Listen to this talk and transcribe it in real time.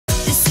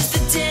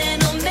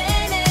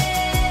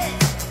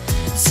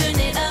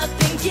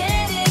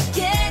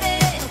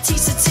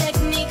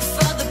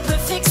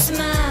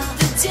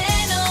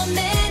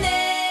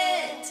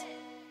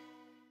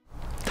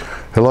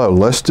Hello,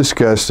 let's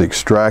discuss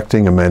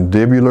extracting a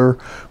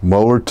mandibular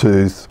molar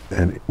tooth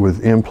and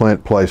with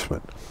implant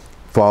placement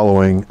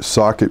following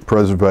socket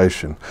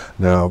preservation.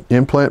 Now,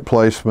 implant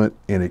placement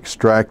in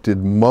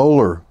extracted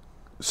molar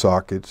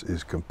sockets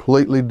is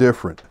completely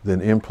different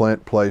than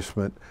implant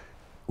placement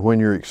when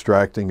you're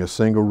extracting a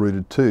single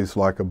rooted tooth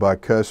like a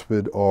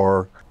bicuspid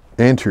or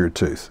anterior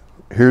tooth.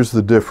 Here's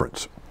the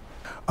difference.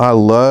 I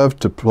love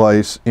to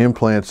place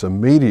implants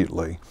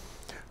immediately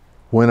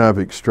when I've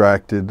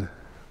extracted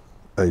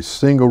a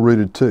single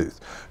rooted tooth,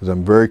 as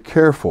I'm very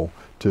careful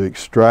to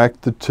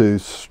extract the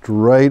tooth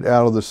straight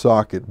out of the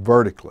socket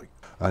vertically.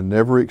 I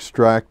never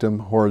extract them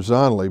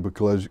horizontally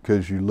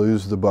because you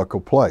lose the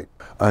buccal plate.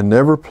 I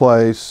never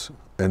place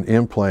an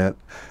implant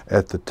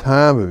at the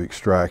time of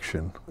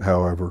extraction,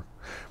 however,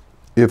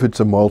 if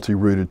it's a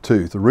multi-rooted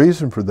tooth. The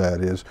reason for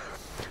that is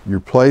you're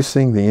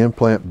placing the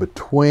implant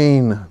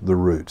between the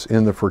roots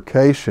in the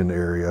furcation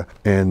area,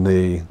 and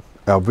the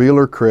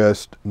alveolar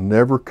crest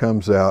never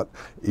comes out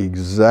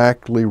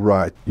exactly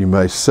right. You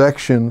may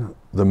section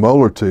the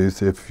molar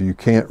tooth if you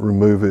can't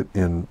remove it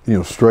in,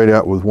 straight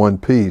out with one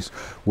piece,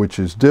 which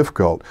is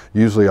difficult.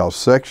 Usually I'll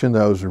section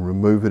those and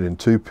remove it in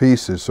two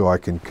pieces so I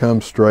can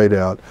come straight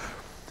out.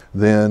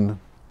 Then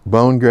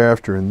bone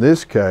graft, or in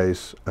this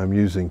case, I'm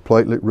using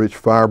platelet-rich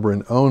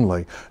fibrin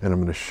only, and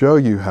I'm going to show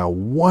you how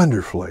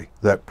wonderfully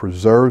that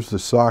preserves the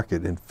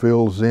socket and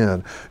fills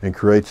in and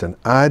creates an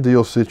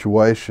ideal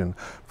situation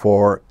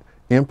for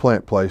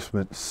implant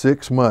placement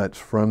 6 months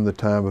from the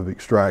time of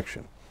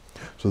extraction.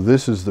 So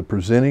this is the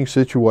presenting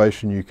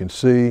situation. You can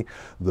see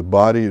the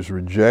body is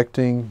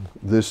rejecting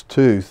this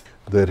tooth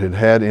that had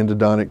had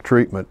endodontic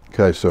treatment.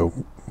 Okay, so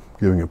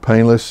giving a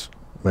painless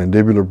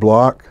mandibular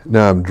block.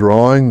 Now I'm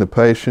drawing the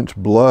patient's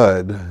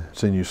blood,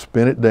 so you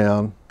spin it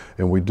down,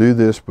 and we do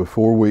this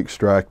before we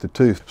extract the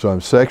tooth. So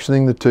I'm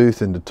sectioning the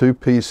tooth into two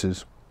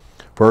pieces.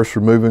 First,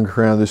 removing the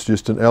crown. This is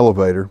just an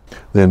elevator.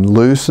 Then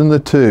loosen the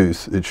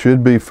tooth. It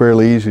should be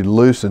fairly easy to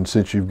loosen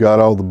since you've got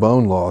all the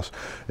bone loss.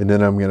 And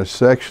then I'm going to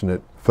section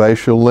it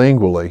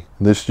facial-lingually.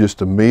 This is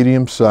just a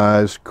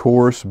medium-sized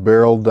coarse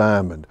barrel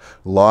diamond.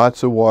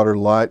 Lots of water,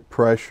 light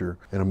pressure.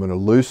 And I'm going to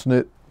loosen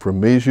it from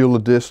mesial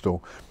to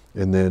distal,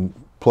 and then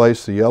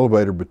place the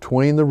elevator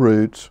between the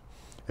roots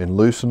and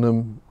loosen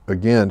them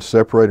again,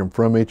 separate them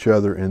from each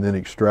other, and then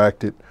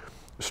extract it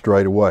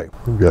straight away.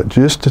 We've got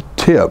just a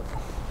tip.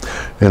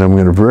 And I'm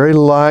going to very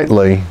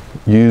lightly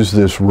use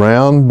this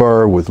round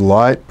burr with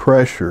light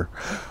pressure.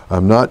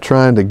 I'm not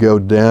trying to go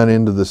down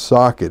into the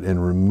socket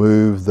and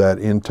remove that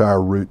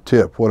entire root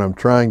tip. What I'm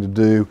trying to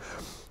do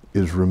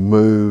is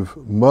remove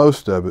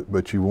most of it,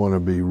 but you want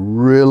to be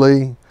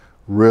really,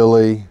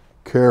 really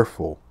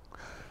careful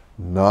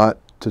not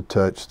to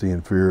touch the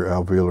inferior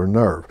alveolar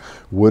nerve.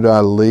 Would I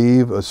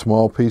leave a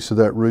small piece of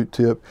that root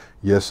tip?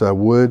 Yes, I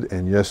would,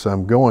 and yes,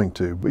 I'm going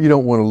to. But you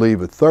don't want to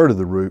leave a third of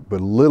the root, but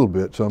a little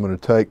bit. So I'm going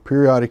to take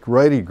periodic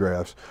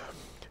radiographs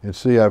and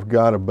see I've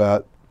got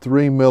about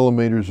 3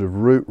 millimeters of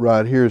root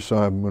right here, so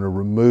I'm going to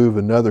remove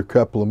another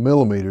couple of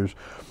millimeters,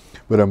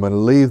 but I'm going to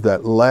leave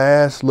that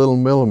last little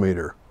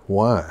millimeter.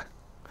 Why?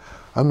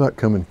 I'm not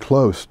coming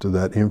close to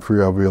that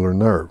inferior alveolar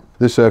nerve.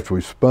 This after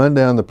we've spun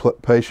down the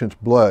patient's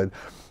blood,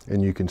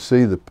 and you can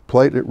see the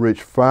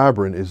platelet-rich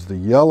fibrin is the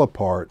yellow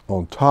part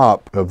on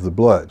top of the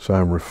blood. So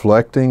I'm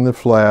reflecting the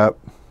flap,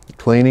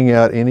 cleaning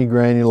out any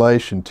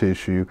granulation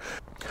tissue.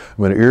 I'm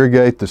going to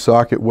irrigate the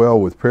socket well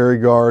with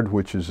Perigard,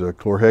 which is a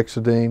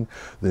chlorhexidine,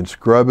 then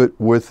scrub it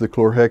with the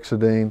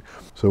chlorhexidine.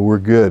 So we're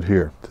good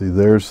here. See,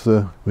 there's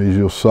the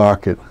mesial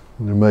socket.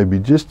 There may be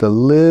just a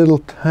little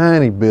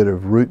tiny bit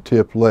of root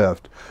tip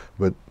left,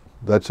 but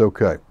that's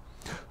okay.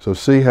 So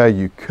see how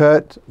you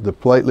cut the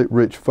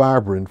platelet-rich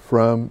fibrin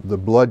from the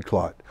blood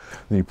clot.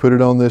 Then you put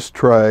it on this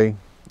tray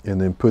and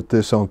then put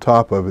this on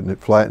top of it, and it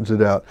flattens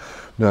it out.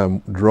 Now I'm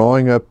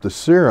drawing up the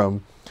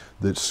serum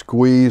that's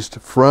squeezed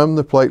from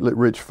the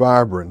platelet-rich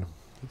fibrin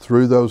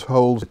through those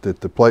holes that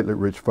the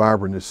platelet-rich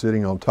fibrin is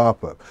sitting on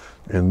top of.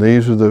 And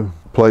these are the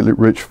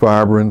platelet-rich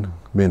fibrin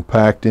being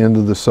packed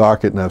into the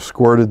socket, and I've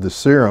squirted the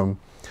serum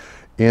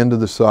into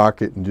the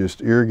socket and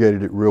just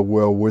irrigated it real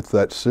well with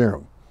that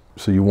serum.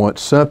 So you want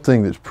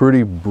something that's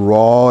pretty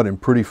broad and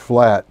pretty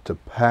flat to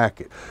pack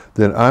it.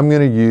 Then I'm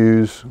going to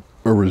use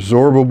a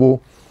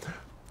resorbable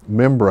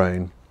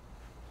membrane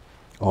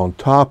on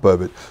top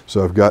of it,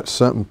 so I've got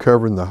something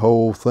covering the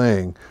whole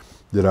thing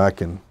that I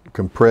can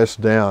compress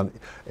down,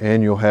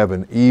 and you'll have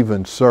an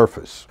even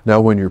surface. Now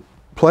when you're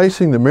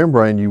placing the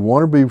membrane, you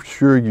want to be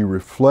sure you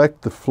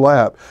reflect the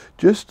flap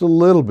just a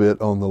little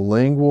bit on the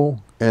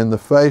lingual and the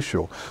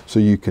facial, so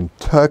you can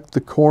tuck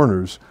the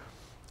corners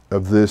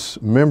of this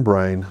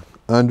membrane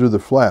under the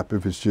flap.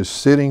 If it's just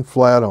sitting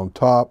flat on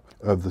top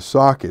of the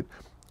socket,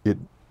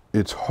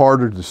 it's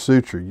harder to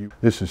suture.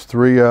 This is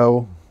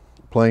 3/0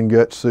 plain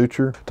gut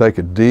suture. Take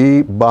a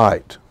deep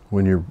bite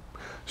when you're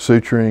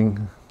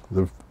suturing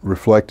the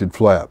reflected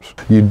flaps.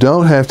 You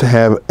don't have to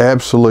have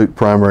absolute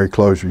primary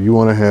closure. You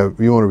want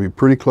to be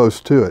pretty close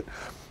to it,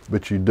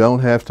 but you don't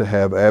have to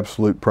have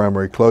absolute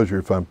primary closure.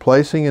 If I'm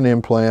placing an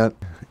implant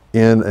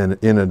In an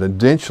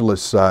edentulous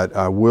site,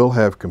 I will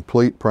have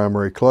complete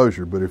primary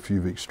closure, but if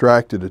you've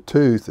extracted a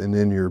tooth and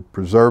then you're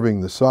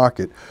preserving the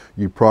socket,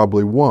 you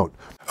probably won't.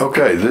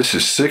 Okay, this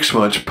is 6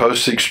 months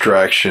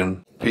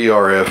post-extraction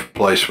PRF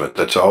placement.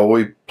 That's all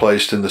we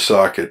placed in the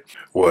socket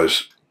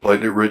was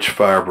platelet-rich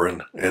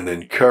fibrin and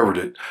then covered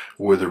it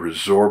with a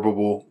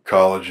resorbable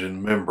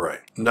collagen membrane.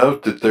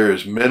 Note that there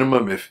is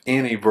minimum, if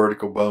any,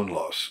 vertical bone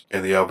loss,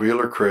 and the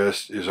alveolar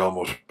crest is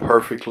almost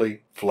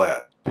perfectly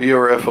flat.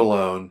 PRF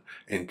alone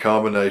in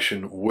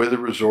combination with a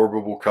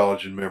resorbable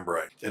collagen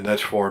membrane, and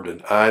that's formed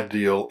an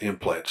ideal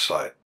implant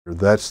site.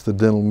 That's the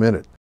Dental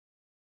Minute.